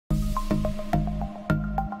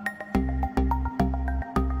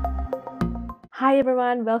Hi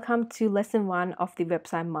everyone, welcome to lesson 1 of the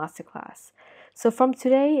website masterclass. So from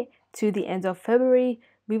today to the end of February,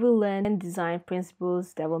 we will learn design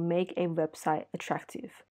principles that will make a website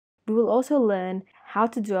attractive. We will also learn how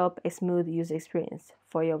to develop a smooth user experience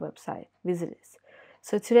for your website visitors.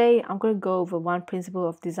 So today I'm going to go over one principle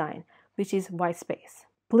of design, which is white space.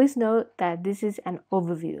 Please note that this is an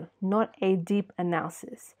overview, not a deep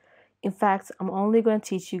analysis. In fact, I'm only going to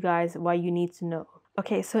teach you guys what you need to know.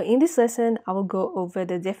 Okay, so in this lesson, I will go over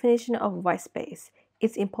the definition of white space,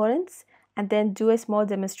 its importance, and then do a small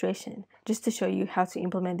demonstration just to show you how to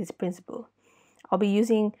implement this principle. I'll be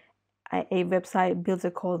using a website builder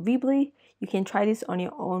called Weebly. You can try this on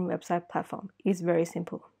your own website platform. It's very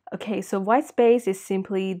simple. Okay, so white space is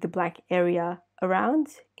simply the blank area around,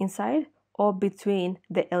 inside, or between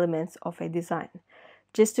the elements of a design.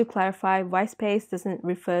 Just to clarify, white space doesn't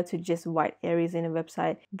refer to just white areas in a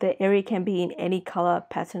website. The area can be in any color,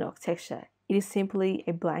 pattern, or texture. It is simply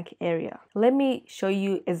a blank area. Let me show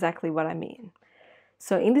you exactly what I mean.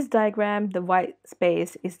 So in this diagram, the white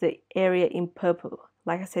space is the area in purple.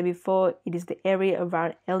 Like I said before, it is the area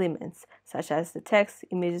around elements, such as the text,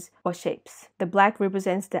 images, or shapes. The black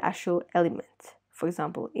represents the actual element. For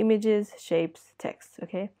example, images, shapes, text,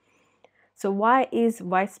 okay? So why is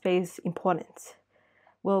white space important?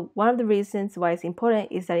 Well, one of the reasons why it's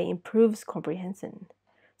important is that it improves comprehension.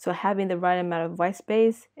 So having the right amount of white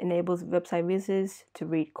space enables website visitors to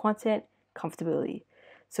read content comfortably.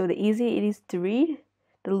 So the easier it is to read,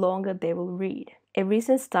 the longer they will read. A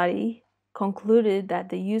recent study concluded that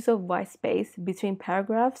the use of white space between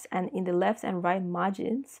paragraphs and in the left and right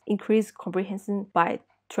margins increased comprehension by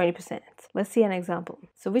 20%. Let's see an example.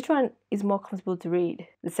 So which one is more comfortable to read?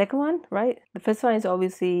 The second one, right? The first one is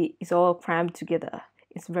obviously it's all crammed together.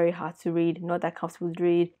 It's very hard to read, not that comfortable to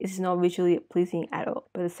read. It's not visually pleasing at all.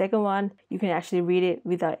 But the second one, you can actually read it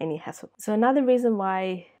without any hassle. So another reason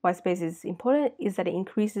why white space is important is that it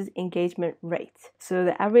increases engagement rate. So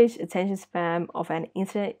the average attention span of an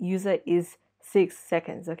internet user is 6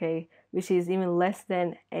 seconds, okay? Which is even less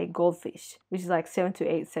than a goldfish, which is like 7 to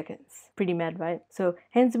 8 seconds. Pretty mad, right? So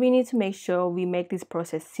hence we need to make sure we make this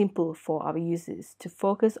process simple for our users to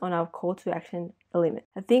focus on our call to action element.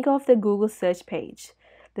 Now think of the Google search page.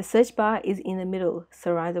 The search bar is in the middle,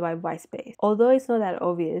 surrounded by white space. Although it's not that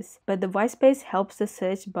obvious, but the white space helps the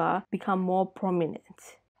search bar become more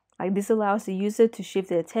prominent. Like this allows the user to shift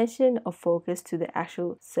their attention or focus to the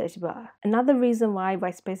actual search bar. Another reason why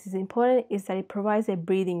white space is important is that it provides a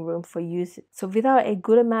breathing room for users. So without a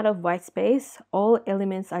good amount of white space, all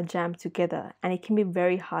elements are jammed together and it can be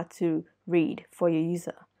very hard to read for your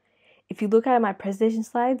user. If you look at my presentation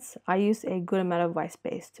slides, I use a good amount of white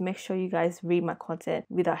space to make sure you guys read my content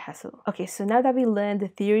without hassle. Okay, so now that we learned the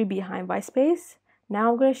theory behind white space,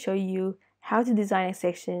 now I'm going to show you how to design a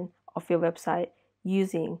section of your website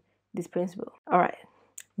using this principle. Alright,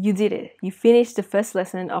 you did it. You finished the first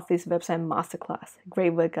lesson of this website masterclass. Great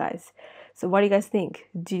work, guys. So what do you guys think?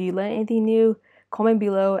 Did you learn anything new? Comment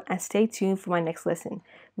below and stay tuned for my next lesson,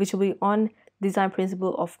 which will be on design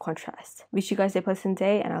principle of contrast. Wish you guys a pleasant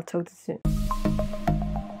day and I'll talk to you soon.